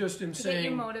 I just am saying...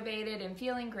 get you motivated and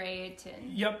feeling great.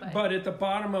 And, but at the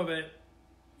bottom of it,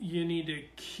 you need to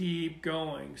keep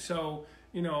going. So,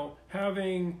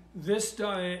 having this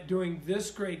diet, doing this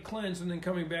great cleanse, and then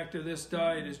coming back to this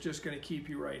diet is just going to keep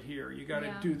you right here. You got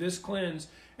to do this cleanse,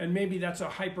 and maybe that's a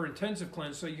hyper-intensive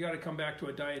cleanse, so you got to come back to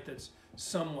a diet that's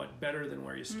somewhat better than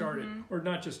where you started. Or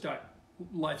not just diet,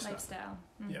 lifestyle.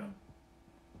 Yeah.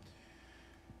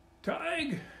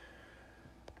 Tig!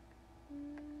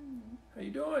 How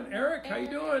you doing? Eric, how you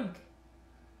doing?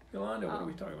 Yolanda, what are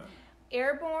we talking about?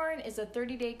 Airborne is a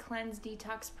 30-day cleanse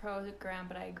detox program,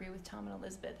 but I agree with Tom and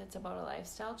Elizabeth. It's about a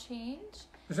lifestyle change.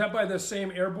 Is that by the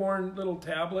same Airborne little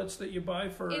tablets that you buy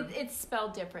for... It's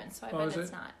spelled different, so I bet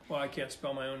it's not. Well, I can't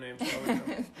spell my own name,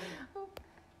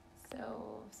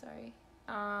 so sorry.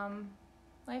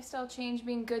 Lifestyle change,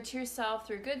 being good to yourself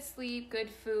through good sleep, good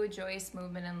food, joyous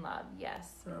movement, and love.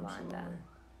 Yes, absolutely. Yolanda.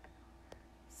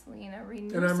 Selena,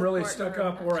 renew And I'm really support stuck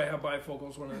up, nerve or I have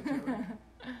bifocals, one of the two.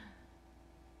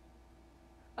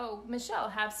 Oh, Michelle,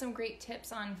 have some great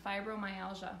tips on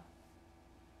fibromyalgia.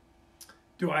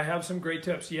 Do I have some great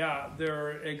tips? Yeah,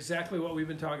 they're exactly what we've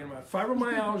been talking about.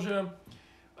 Fibromyalgia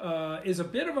is a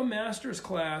bit of a master's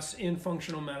class in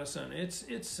functional medicine. It's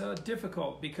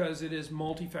difficult because it is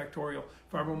multifactorial.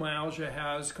 Fibromyalgia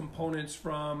has components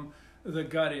from the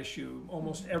gut issue.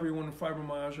 Almost everyone with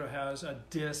fibromyalgia has a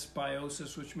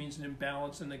dysbiosis, which means an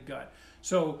imbalance in the gut.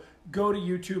 So go to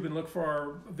YouTube and look for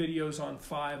our videos on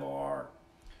 5R.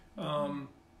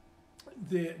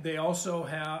 They also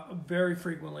very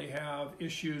frequently have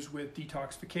issues with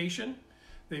detoxification.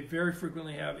 They very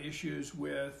frequently have issues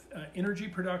with energy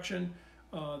production.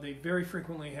 They very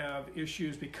frequently have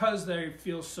issues because they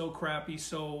feel so crappy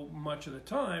so much of the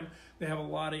time. They have a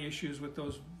lot of issues with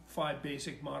those 5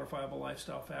 basic modifiable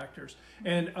lifestyle factors.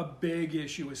 And a big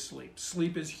issue is sleep.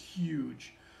 Sleep is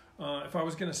huge. If I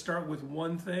was going to start with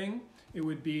one thing, it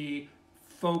would be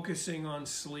focusing on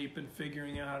sleep and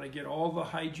figuring out how to get all the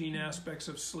hygiene aspects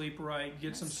of sleep right,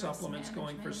 get some supplements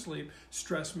going for sleep,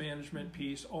 stress management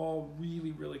piece, all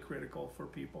really, really critical for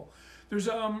people. There's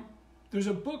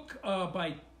a book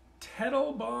by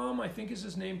Tettelbaum, I think is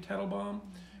his name, Tettelbaum,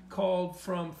 called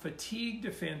From Fatigue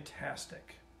to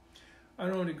Fantastic. I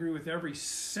don't agree with every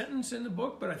sentence in the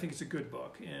book, but I think it's a good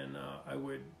book, and I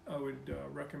would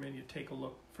recommend you take a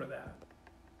look for that.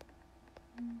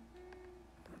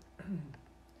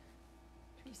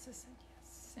 Teresa said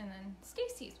yes, and then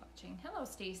Stacy's watching. Hello,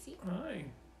 Stacy. Hi.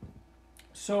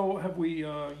 So have we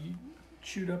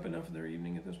chewed up enough of their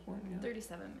evening at this point? Yeah.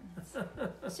 37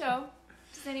 minutes. So,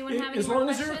 does anyone have any as more long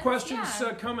questions? as there are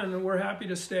questions coming, we're happy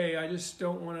to stay. I just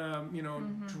don't want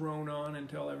to, drone on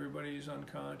until everybody's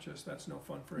unconscious. That's no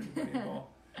fun for anybody involved.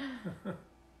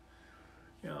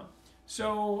 Yeah.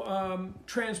 So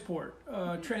transport.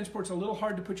 Transport's a little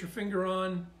hard to put your finger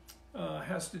on.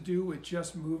 Has to do with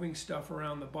just moving stuff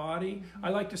around the body. I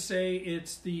like to say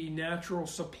it's the natural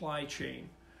supply chain,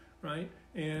 right?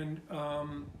 And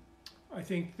I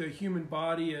think the human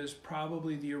body is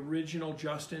probably the original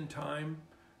just-in-time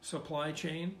supply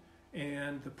chain.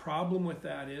 And the problem with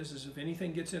that is if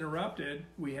anything gets interrupted,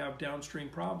 we have downstream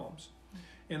problems.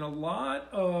 And a lot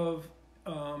of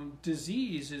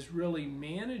disease is really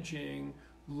managing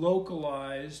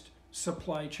localized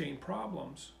supply chain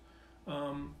problems.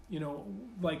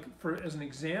 Like as an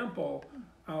example,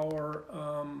 our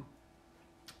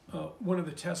one of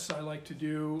the tests I like to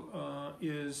do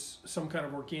is some kind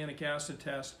of organic acid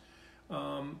test,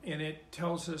 and it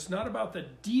tells us not about the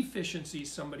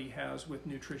deficiencies somebody has with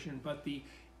nutrition, but the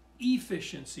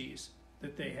efficiencies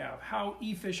that they have. How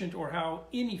efficient or how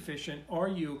inefficient are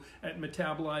you at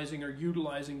metabolizing or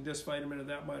utilizing this vitamin or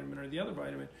that vitamin or the other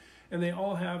vitamin? And they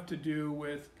all have to do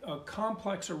with a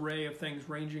complex array of things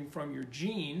ranging from your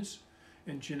genes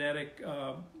and genetic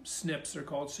SNPs, they're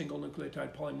called single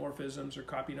nucleotide polymorphisms, or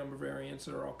copy number variants,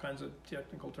 there are all kinds of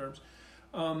technical terms,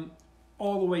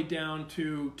 all the way down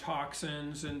to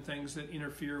toxins and things that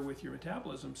interfere with your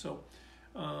metabolism. So,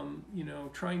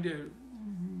 trying to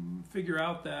figure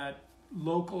out that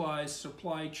localized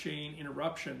supply chain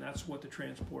interruption, that's what the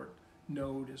transport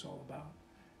node is all about.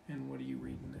 And what are you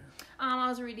reading there? I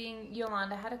was reading,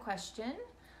 Yolanda had a question,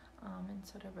 and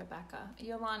so did Rebecca.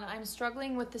 Yolanda, I'm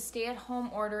struggling with the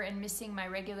stay-at-home order and missing my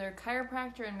regular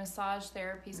chiropractor and massage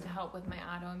therapies to help with my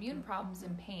autoimmune problems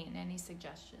and pain. Any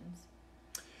suggestions?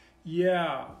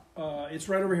 Yeah, it's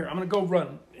right over here. I'm going to go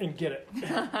run and get it.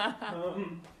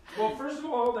 Well, first of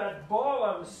all, that ball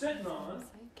I was sitting on,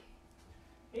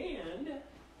 and...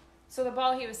 So the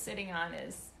ball he was sitting on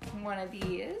is one of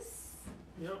these.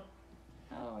 Yep.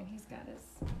 Oh, and he's got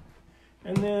his...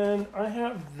 And then I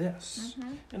have this,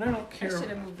 and I don't care. I should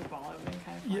have moved the ball. It would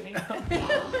have been kind of funny.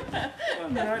 Yeah.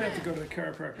 And then I'd have to go to the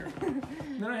chiropractor.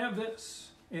 And then I have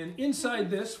this, and inside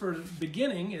this, for the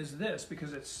beginning, is this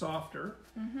because it's softer.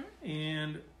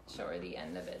 And show her the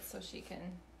end of it so she can.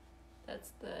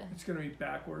 That's the. It's going to be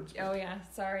backwards. Oh yeah,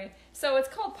 sorry. So it's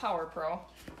called Power Pro.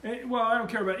 Well, I don't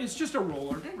care about it. It's just a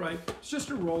roller, right? It's just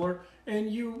a roller.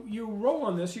 And you roll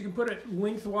on this. You can put it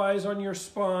lengthwise on your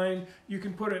spine. You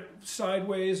can put it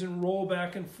sideways and roll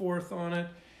back and forth on it.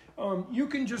 You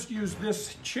can just use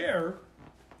this chair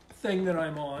thing that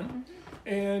I'm on,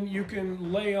 and you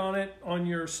can lay on it on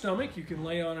your stomach. You can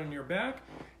lay on your back.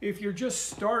 If you're just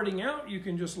starting out, you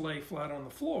can just lay flat on the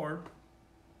floor.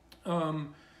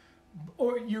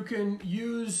 Or you can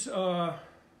use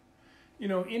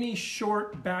any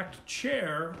short-backed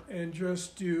chair and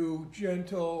just do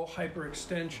gentle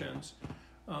hyperextensions.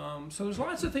 So there's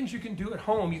lots of things you can do at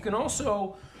home. You can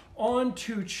also, on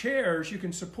 2 chairs, you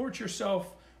can support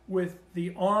yourself with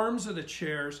the arms of the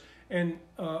chairs and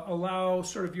allow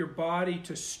sort of your body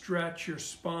to stretch your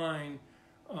spine,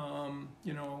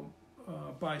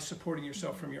 by supporting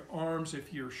yourself from your arms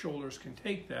if your shoulders can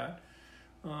take that.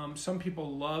 Some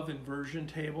people love inversion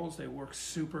tables. They work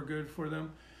super good for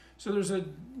them. So there's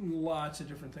lots of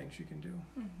different things you can do.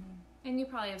 And you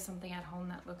probably have something at home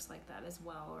that looks like that as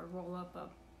well, or roll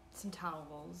up some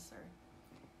towels. Or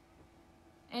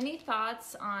any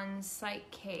thoughts on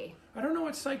Psych K? I don't know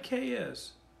what Psych K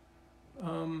is.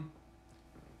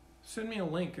 Send me a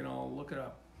link and I'll look it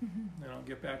up, and I'll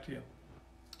get back to you.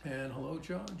 And hello,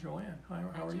 Joanne. Hi,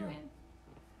 how are Joanne.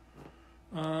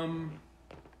 you?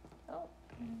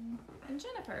 And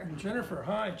Jennifer. And Jennifer,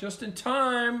 hi. Just in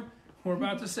time. We're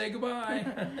about to say goodbye.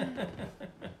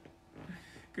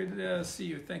 Good to see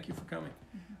you. Thank you for coming.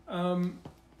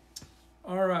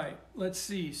 All right, let's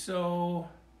see. So,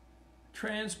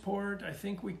 transport, I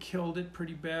think we killed it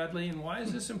pretty badly. And why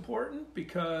is this important?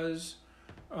 Because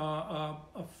a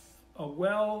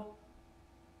well-tuned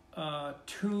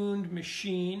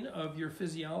machine of your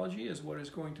physiology is what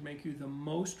is going to make you the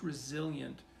most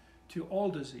resilient to all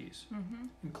disease,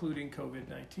 including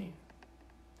COVID-19.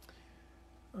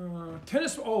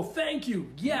 Tennis, oh, thank you.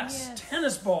 Yes,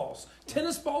 tennis balls.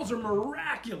 Tennis balls are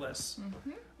miraculous.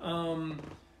 They're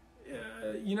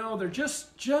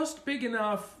just big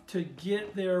enough to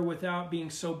get there without being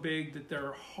so big that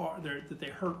they're hard, that they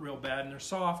hurt real bad, and they're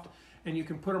soft, and you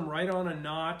can put them right on a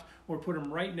knot or put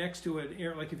them right next to it.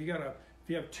 Like if you have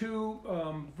two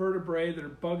vertebrae that are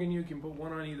bugging you can put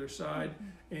one on either side.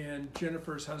 And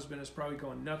Jennifer's husband is probably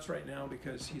going nuts right now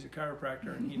because he's a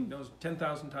chiropractor and he knows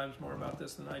 10,000 times more about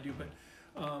this than I do. But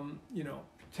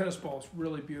tennis balls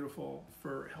really beautiful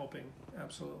for helping.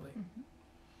 Absolutely.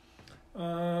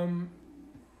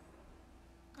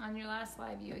 On your last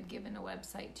live, you had given a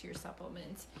website to your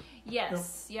supplements.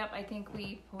 Yes, yep. I think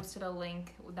we posted a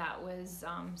link that was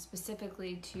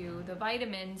specifically to the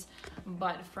vitamins,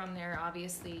 but from there,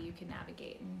 obviously, you can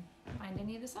navigate and find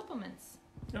any of the supplements.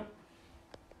 Yep.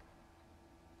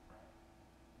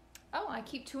 Oh, I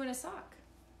keep 2 in a sock.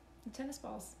 And tennis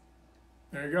balls.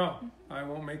 There you go. I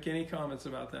won't make any comments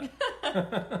about that.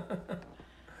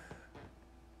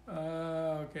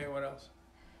 Okay, what else?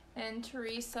 And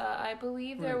Teresa, I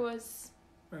believe there was...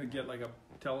 I'm going to get like a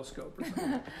telescope or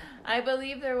something. I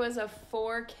believe there was a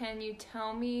 4. Can you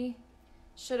tell me,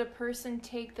 should a person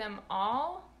take them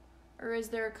all? Or is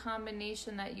there a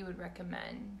combination that you would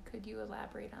recommend? Could you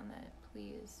elaborate on that,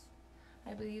 please?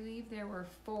 I believe there were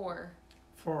 4.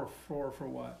 For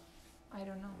what? I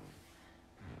don't know.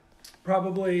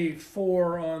 Probably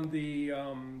 4 on the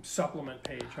supplement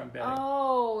page, I'm betting.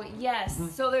 Oh, yes.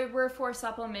 So there were 4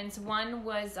 supplements. One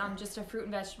was just a fruit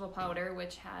and vegetable powder,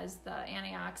 which has the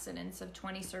antioxidants of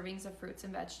 20 servings of fruits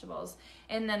and vegetables.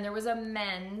 And then there was a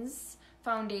men's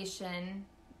foundation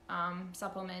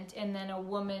supplement, and then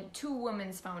 2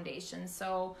 women's foundations.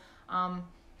 So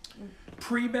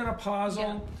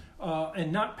premenopausal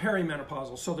and not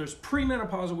perimenopausal. So there's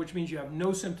premenopausal, which means you have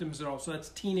no symptoms at all. So that's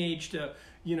teenage to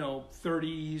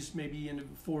 30s, maybe into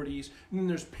 40s. And then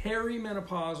there's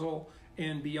perimenopausal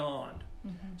and beyond.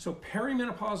 So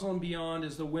perimenopausal and beyond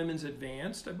is the women's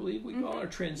advanced, I believe we call it, or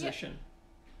transition.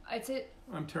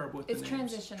 I'm terrible with the names.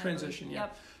 Transition. Transition, yeah.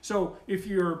 Yep. So if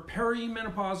you're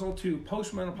perimenopausal to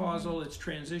postmenopausal, it's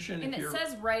transition. And it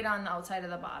says right on the outside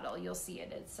of the bottle, you'll see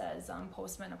it. It says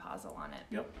postmenopausal on it.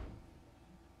 Yep.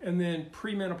 And then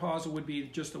premenopausal would be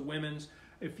just the women's.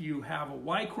 If you have a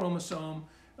Y chromosome,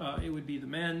 it would be the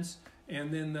men's.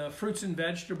 And then the fruits and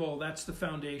vegetable, that's the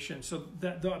foundation. So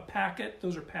the packet,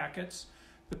 those are packets.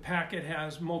 The packet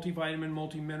has multivitamin,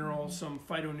 multimineral, some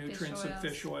phytonutrients, some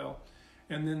fish oil.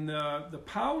 And then the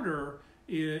powder,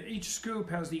 each scoop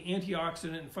has the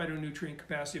antioxidant and phytonutrient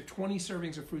capacity of 20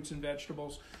 servings of fruits and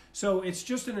vegetables. So it's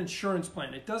just an insurance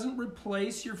plan. It doesn't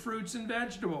replace your fruits and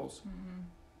vegetables.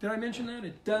 Did I mention that?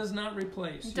 It does not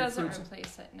replace it. Doesn't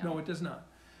replace it, no. No, it does not.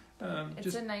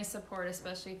 It's a nice support,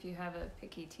 especially if you have a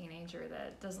picky teenager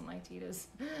that doesn't like to eat his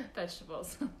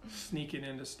vegetables. Sneaking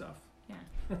into stuff. Yeah.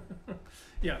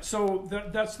 Yeah, so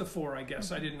that's the 4, I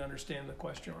guess. I didn't understand the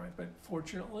question right, but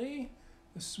fortunately,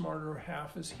 the smarter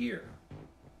half is here.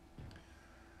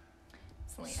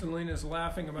 Selena's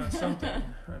laughing about something.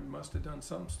 I must have done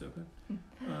something stupid.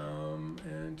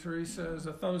 And Teresa has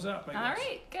a thumbs up, I guess. All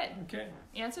right, good. Okay.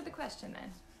 Answer the question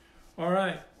then. All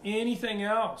right. Anything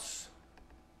else?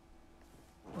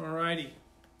 All righty.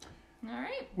 All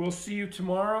right. We'll see you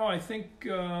tomorrow. I think,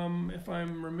 if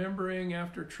I'm remembering,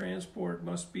 after transport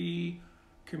must be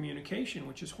communication,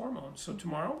 which is hormones. So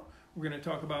tomorrow we're going to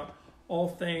talk about all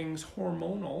things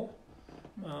hormonal.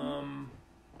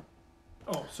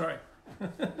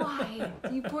 Why?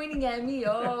 Are you pointing at me?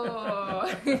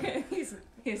 Oh.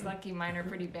 He's lucky mine are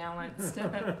pretty balanced.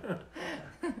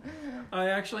 I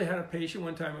actually had a patient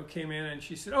one time who came in and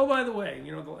she said, oh, by the way,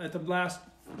 at the last,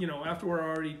 after we're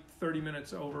already 30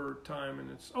 minutes over time, and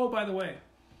it's, oh, by the way,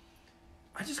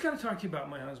 I just got to talk to you about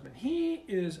my husband. He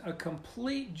is a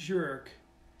complete jerk.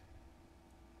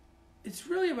 It's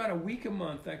really about a week a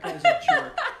month that guy's a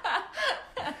jerk.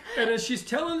 And as she's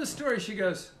telling the story, she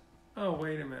goes, oh,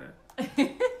 wait a minute.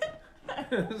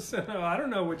 So I don't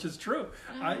know which is true.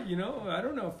 I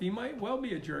don't know if he might well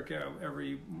be a jerk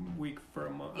every week for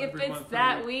a month. If it's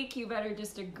that week, you better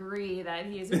just agree that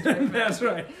he's a jerk. That's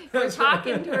right. We're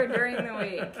talking to her during the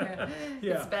week.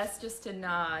 Yeah. It's best just to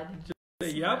nod.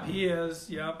 Yep, he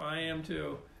is. Yep, I am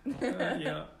too.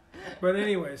 Yeah. But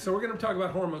anyway, so we're going to talk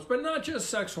about hormones, but not just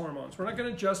sex hormones. We're not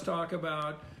going to just talk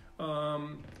about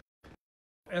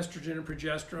estrogen and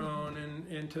progesterone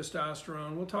and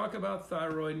testosterone. We'll talk about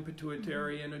thyroid and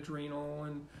pituitary and adrenal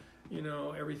and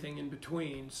everything in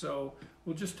between. So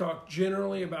we'll just talk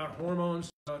generally about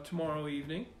hormones tomorrow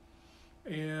evening.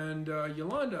 And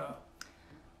Yolanda,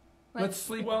 let's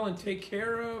sleep well and take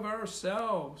care of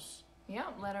ourselves. Yeah,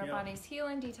 let our bodies heal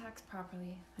and detox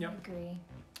properly. I agree.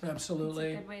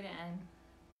 Absolutely. It's a good way to end.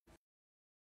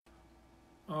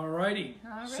 All righty.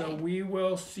 So we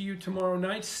will see you tomorrow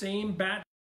night. Same bat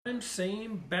time,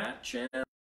 same bat channel,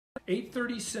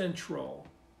 8:30 Central.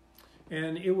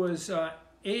 And it was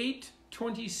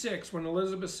 8:26 when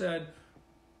Elizabeth said,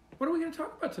 what are we going to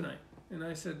talk about tonight? And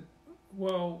I said,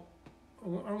 well,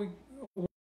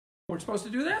 we're supposed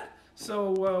to do that?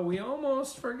 So we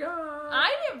almost forgot.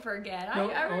 I didn't forget.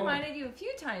 I reminded you a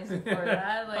few times before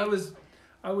that.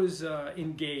 I was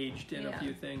engaged in a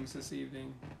few things this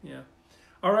evening. Yeah.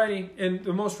 Alrighty, and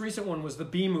the most recent one was the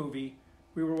Bee Movie.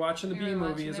 We were watching the Bee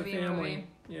Movie as a family.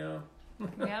 Yeah.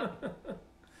 Yep.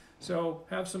 So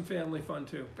have some family fun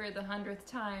too. For the 100th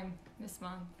time this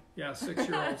month. Yeah,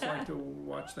 6-year-olds like to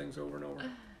watch things over and over.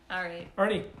 All right.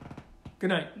 Alrighty. Good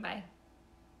night. Bye.